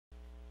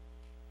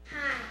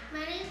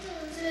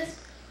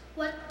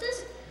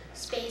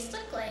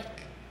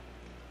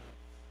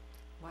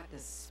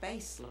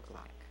space look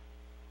like?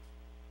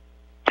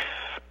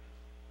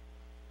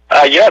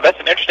 Yeah, that's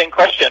an interesting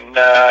question.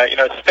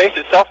 Space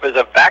itself is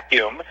a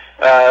vacuum,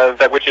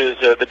 which is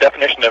the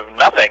definition of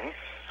nothing,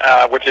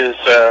 which is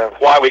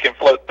why we can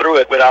float through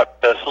it without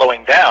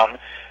slowing down.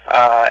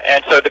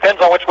 And so it depends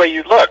on which way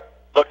you look.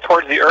 Look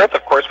towards the Earth,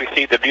 of course, we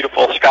see the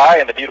beautiful sky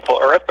and the beautiful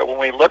Earth, but when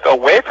we look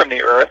away from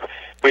the Earth,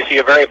 we see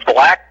a very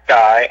black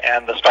sky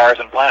and the stars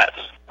and planets.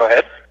 Go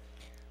ahead.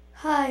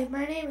 Hi,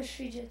 my name is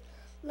Richard.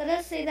 Let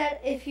us say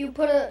that if you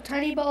put a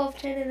tiny ball of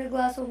tin in a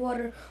glass of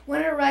water,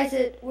 when it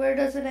rises, where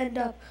does it end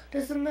up?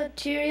 Does the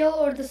material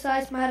or the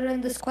size matter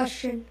in this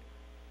question?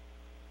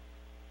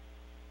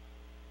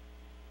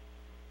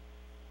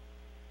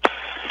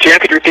 Jan,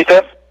 could you repeat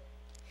that?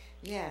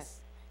 Yes.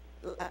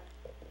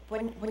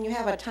 When you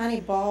have a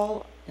tiny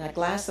ball in a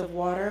glass of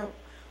water,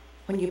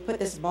 when you put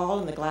this ball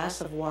in the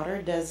glass of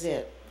water, does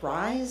it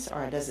rise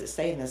or does it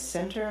stay in the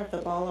center of the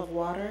ball of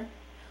water?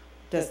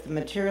 Does the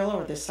material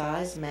or the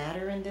size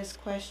matter in this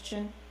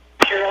question?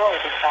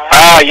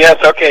 Yes,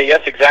 okay,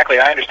 yes, exactly.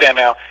 I understand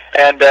now.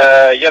 And,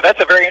 yeah,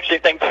 that's a very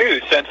interesting thing, too,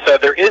 since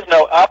there is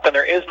no up and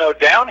there is no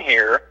down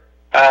here.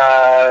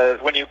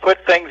 When you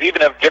put things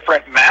even of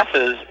different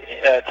masses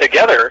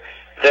together,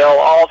 they'll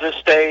all just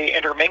stay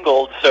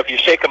intermingled. So if you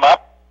shake them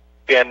up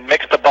and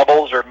mix the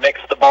bubbles or mix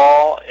the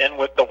ball in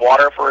with the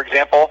water, for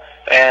example,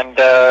 and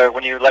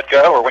when you let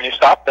go or when you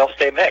stop, they'll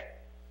stay mixed.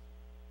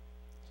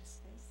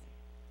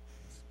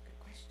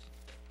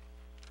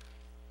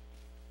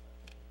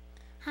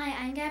 Hi,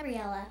 I'm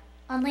Gabriella.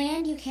 On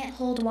land, you can't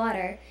hold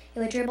water. It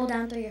would dribble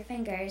down through your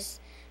fingers.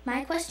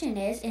 My question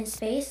is, in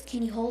space,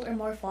 can you hold or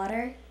morph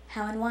water?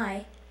 How and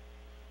why?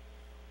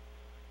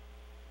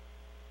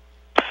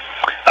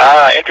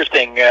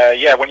 Interesting.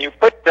 Yeah, when you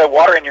put the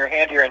water in your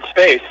hand here in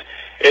space,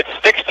 it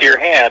sticks to your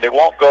hand. It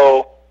won't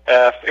go.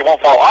 It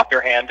won't fall off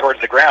your hand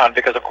towards the ground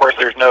because, of course,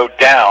 there's no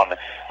down.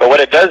 But what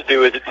it does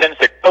do is it tends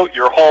to coat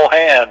your whole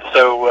hand,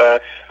 so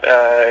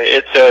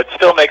it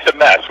still makes a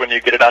mess when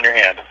you get it on your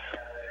hand.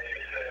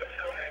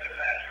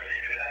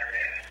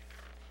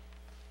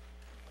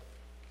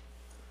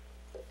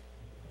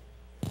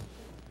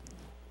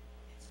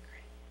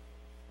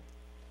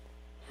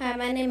 Hi,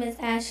 my name is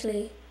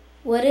Ashley.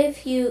 What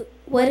if you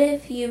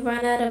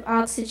run out of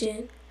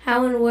oxygen?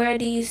 How and where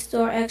do you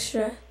store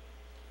extra?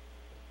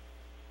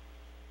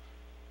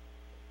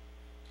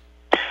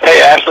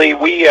 Hey, Ashley,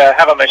 we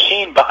have a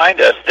machine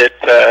behind us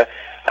that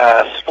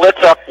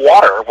splits up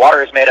water.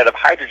 Water is made out of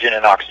hydrogen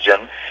and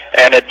oxygen,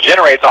 and it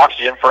generates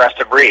oxygen for us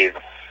to breathe.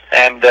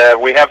 And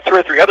we have 2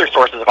 or 3 other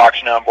sources of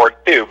oxygen on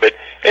board, too. But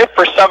if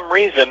for some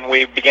reason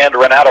we began to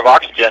run out of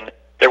oxygen,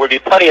 there would be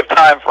plenty of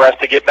time for us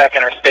to get back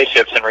in our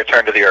spaceships and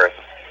return to the Earth.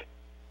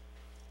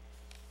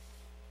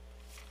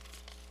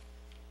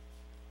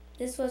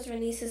 This was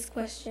Renice's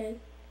question.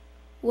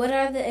 What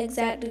are the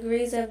exact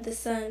degrees of the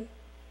sun?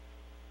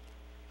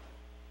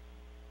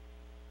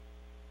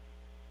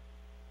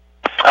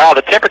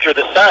 The temperature of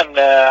the sun,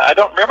 I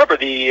don't remember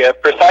the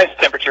precise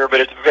temperature,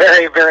 but it's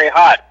very, very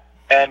hot.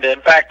 And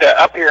in fact,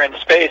 up here in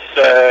space,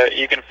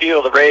 you can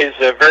feel the rays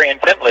very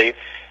intently.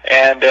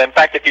 And in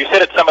fact, if you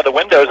sit at some of the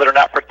windows that are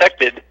not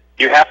protected,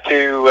 you have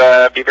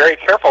to be very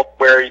careful to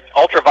wear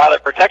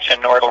ultraviolet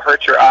protection or it'll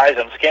hurt your eyes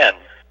and skin.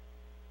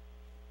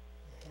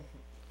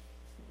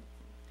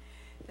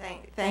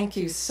 Thank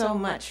you so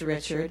much,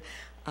 Richard.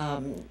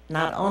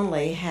 Not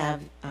only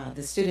have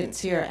the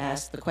students here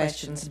asked the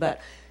questions,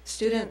 but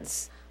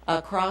students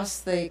across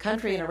the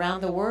country and around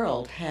the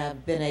world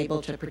have been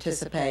able to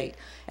participate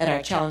at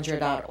our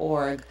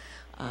Challenger.org.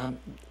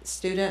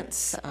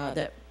 Students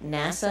that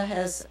NASA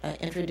has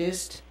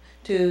introduced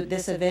to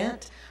this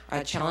event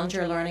are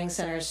Challenger Learning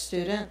Center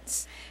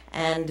students,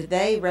 and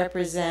they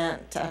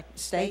represent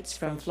states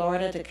from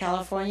Florida to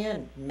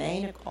California,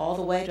 Maine, all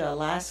the way to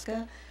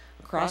Alaska,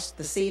 across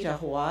the sea to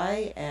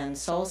Hawaii, and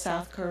Seoul,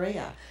 South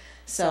Korea.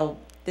 So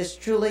this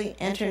truly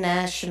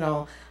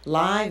international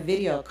live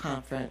video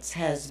conference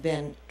has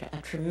been a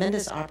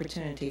tremendous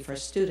opportunity for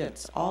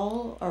students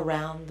all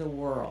around the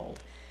world.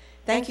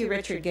 Thank you,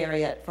 Richard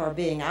Garriott, for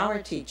being our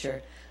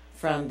teacher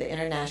from the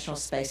International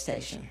Space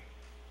Station.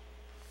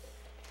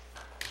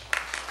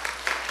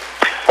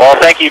 Well,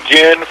 thank you,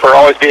 June, for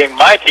always being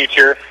my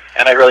teacher,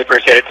 and I really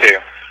appreciate it, too.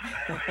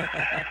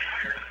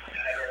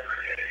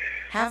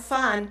 Have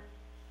fun.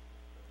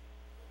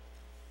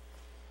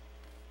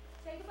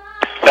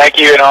 Thank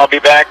you, and I'll be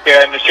back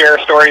and share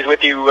stories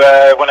with you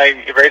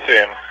very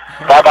soon.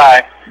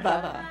 Bye-bye.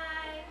 Bye-bye.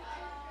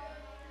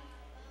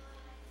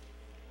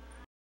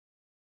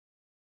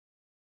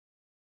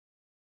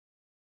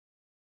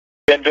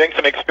 Been doing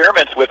some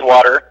experiments with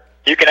water.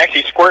 You can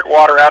actually squirt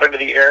water out into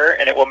the air,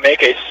 and it will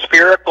make a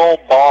spherical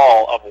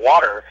ball of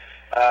water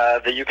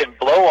that you can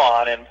blow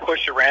on and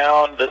push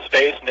around the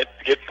space, and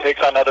it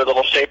takes on other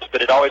little shapes,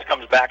 but it always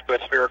comes back to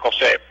a spherical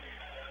shape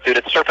due to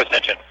its surface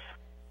tension.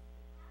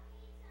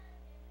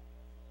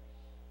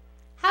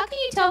 How can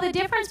you tell the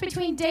difference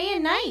between day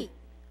and night?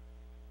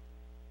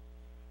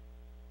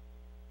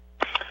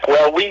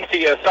 Well, we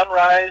see a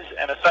sunrise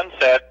and a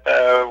sunset,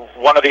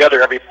 one or the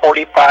other, every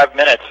 45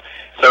 minutes.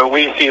 So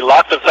we see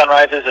lots of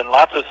sunrises and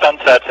lots of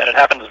sunsets, and it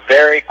happens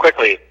very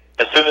quickly.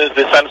 As soon as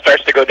the sun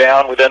starts to go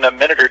down, within a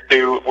minute or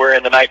two, we're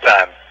in the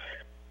nighttime.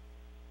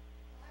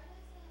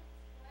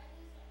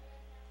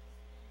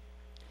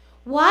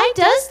 Why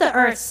does the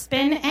Earth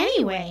spin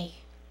anyway?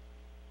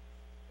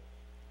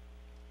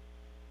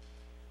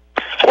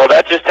 Well,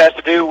 that just has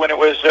to do when it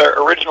was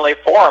originally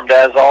formed.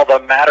 As all the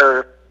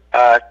matter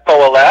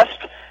coalesced,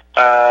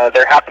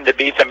 there happened to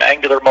be some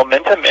angular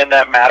momentum in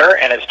that matter,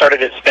 and it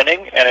started its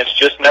spinning, and it's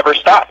just never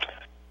stopped.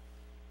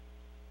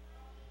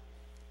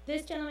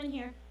 This gentleman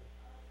here.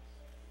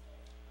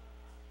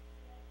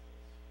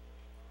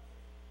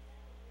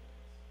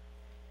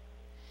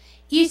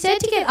 You said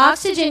to get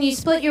oxygen, you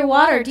split your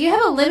water. Do you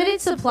have a limited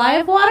supply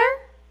of water?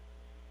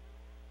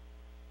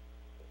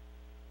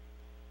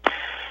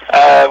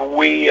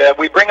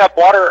 We bring up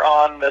water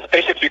on the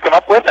spaceships we come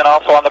up with, and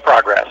also on the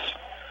Progress.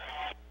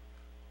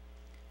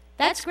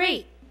 That's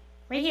great.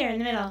 Right here in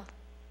the middle.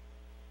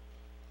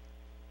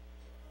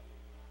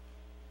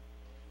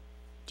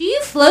 Do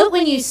you float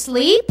when you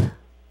sleep?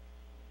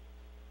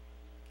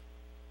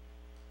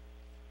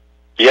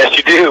 Yes,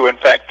 you do. In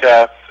fact,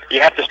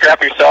 you have to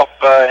strap yourself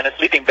in a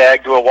sleeping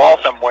bag to a wall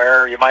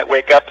somewhere. You might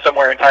wake up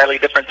somewhere entirely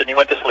different than you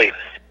went to sleep.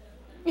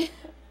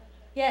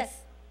 Yes.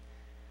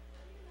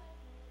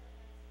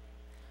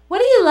 What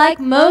do you like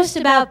most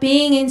about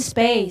being in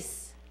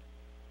space?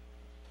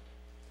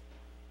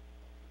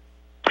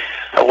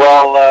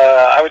 Well,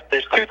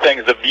 there's two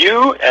things: the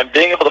view and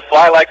being able to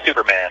fly like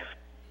Superman.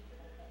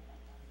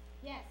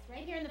 Yes,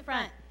 right here in the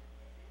front.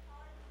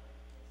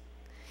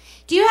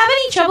 Do you have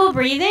any trouble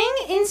breathing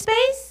in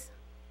space?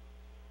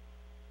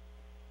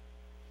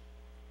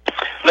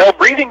 No,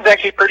 breathing's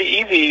actually pretty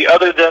easy,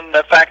 other than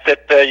the fact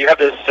that you have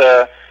this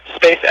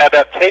space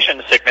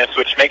adaptation sickness,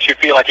 which makes you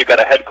feel like you've got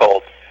a head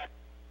cold.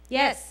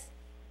 Yes.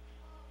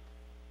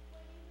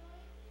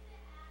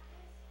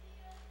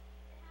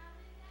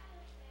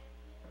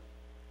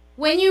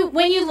 When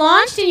you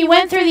launched and you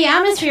went through the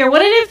atmosphere, what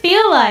did it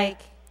feel like?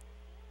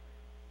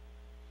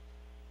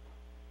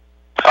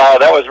 Oh,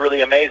 that was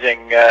really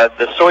amazing.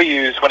 The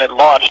Soyuz, when it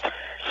launched,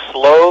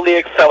 slowly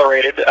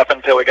accelerated up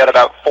until we got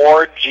about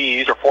 4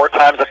 Gs, or 4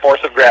 times the force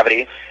of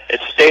gravity.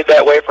 It stayed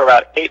that way for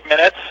about 8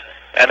 minutes,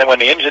 and then when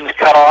the engines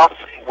cut off,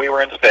 we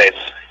were in space.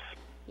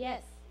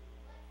 Yes.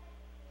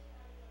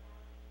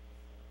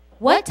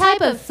 What type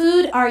of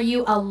food are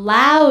you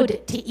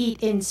allowed to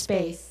eat in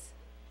space?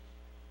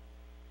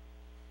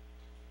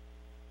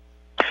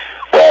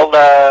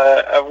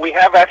 Well, we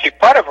have actually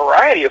quite a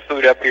variety of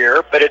food up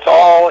here, but it's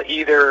all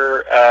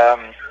either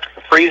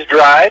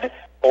freeze-dried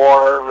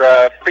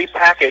or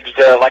pre-packaged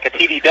like a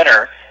TV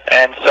dinner,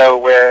 and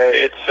so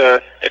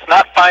it's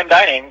not fine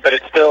dining, but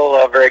it's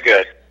still very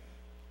good.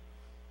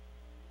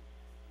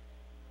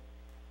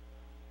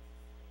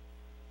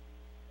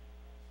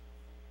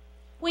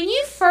 When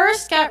you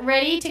first got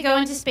ready to go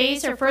into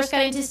space, or first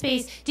got into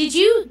space, did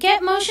you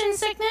get motion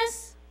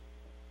sickness?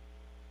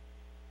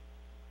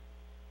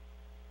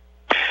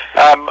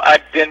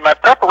 In my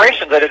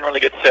preparations, I didn't really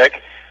get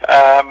sick,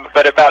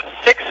 but about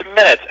 6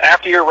 minutes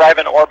after you arrive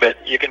in orbit,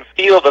 you can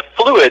feel the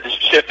fluids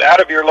shift out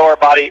of your lower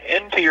body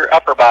into your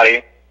upper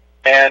body,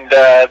 and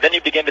then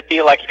you begin to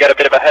feel like you got a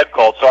bit of a head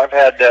cold. So I've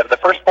had, the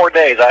first 4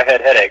 days, I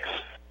had headaches.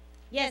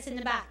 Yes, in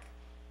the back.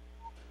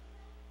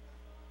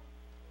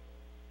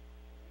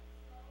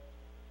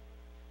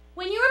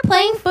 When you were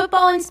playing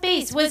football in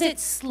space, was it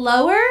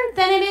slower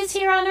than it is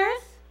here on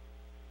Earth?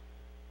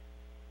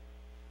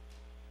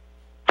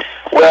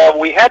 Well,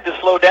 we had to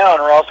slow down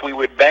or else we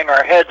would bang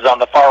our heads on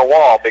the far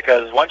wall,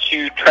 because once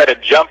you try to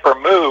jump or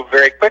move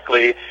very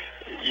quickly,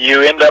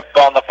 you end up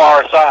on the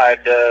far side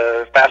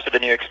faster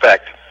than you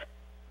expect.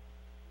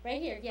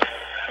 Right here, yes.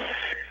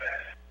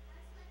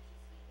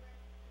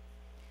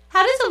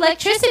 How does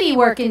electricity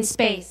work in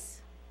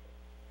space?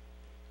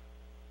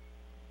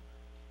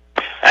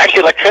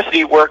 Actually,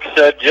 electricity works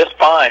just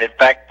fine. In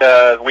fact,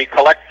 we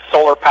collect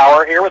solar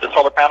power here with the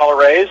solar panel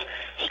arrays,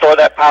 store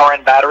that power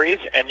in batteries,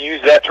 and use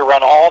that to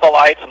run all the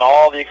lights and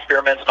all the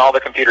experiments and all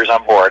the computers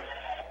on board.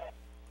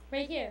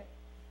 Right here.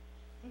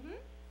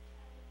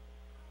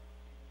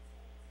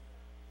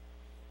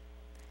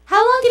 How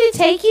long did it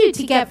take you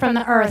to get from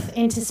the Earth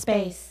into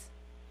space?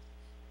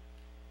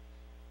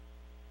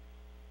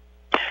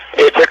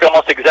 It took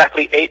almost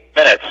exactly 8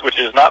 minutes, which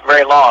is not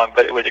very long,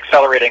 but it was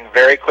accelerating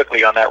very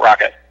quickly on that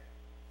rocket.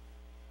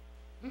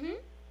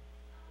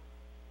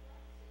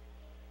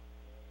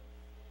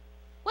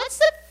 What's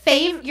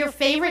your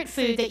favorite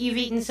food that you've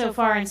eaten so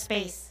far in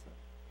space?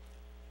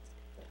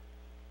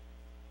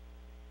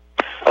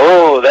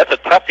 Oh, that's a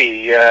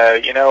toughie.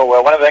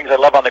 One of the things I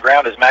love on the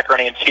ground is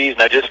macaroni and cheese,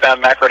 and I just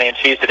found macaroni and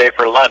cheese today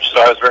for lunch,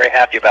 so I was very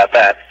happy about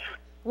that.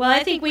 Well,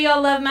 I think we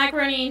all love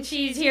macaroni and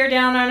cheese here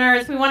down on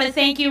Earth. We want to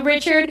thank you,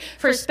 Richard,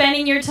 for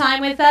spending your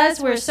time with us.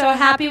 We're so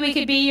happy we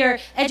could be your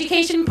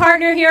education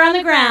partner here on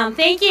the ground.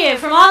 Thank you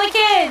from all the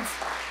kids.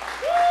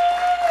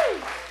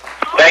 Woo!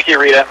 Thank you,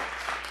 Rita.